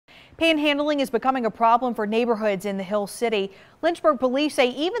Panhandling is becoming a problem for neighborhoods in the Hill City. Lynchburg police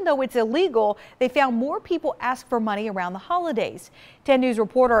say even though it's illegal, they found more people ask for money around the holidays. 10 News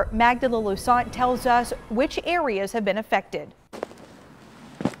reporter Magdala Lusant tells us which areas have been affected.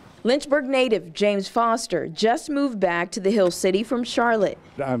 Lynchburg native James Foster just moved back to the Hill City from Charlotte.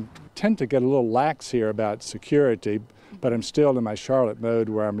 I tend to get a little lax here about security, but I'm still in my Charlotte mode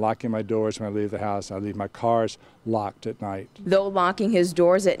where I'm locking my doors when I leave the house. I leave my cars locked at night. Though locking his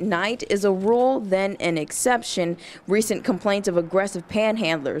doors at night is a rule, then an exception, recent complaints of aggressive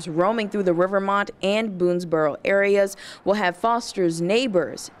panhandlers roaming through the Rivermont and Boonesboro areas will have Foster's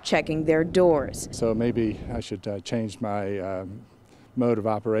neighbors checking their doors. So maybe I should change my mode of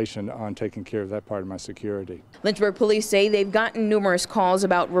operation on taking care of that part of my security. Lynchburg police say they've gotten numerous calls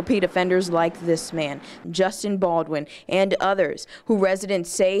about repeat offenders like this man, Justin Baldwin, and others who residents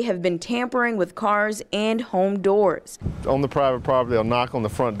say have been tampering with cars and home doors. On the private property, they'll knock on the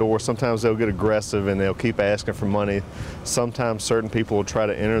front door. Sometimes they'll get aggressive and they'll keep asking for money. Sometimes certain people will try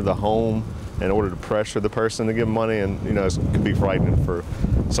to enter the home in order to pressure the person to give money, and you know, it can be frightening for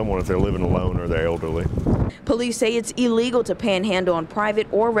someone if they're living alone or they're elderly. Police say it's illegal to panhandle on private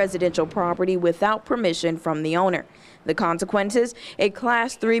or residential property without permission from the owner. The consequences, a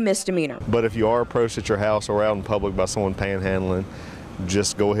Class 3 misdemeanor. But if you are approached at your house or out in public by someone panhandling,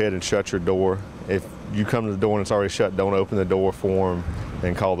 just go ahead and shut your door. If you come to the door and it's already shut, don't open the door for them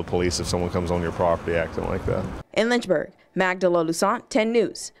and call the police if someone comes on your property acting like that. In Lynchburg, Magdala Lusant, 10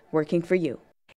 News, working for you.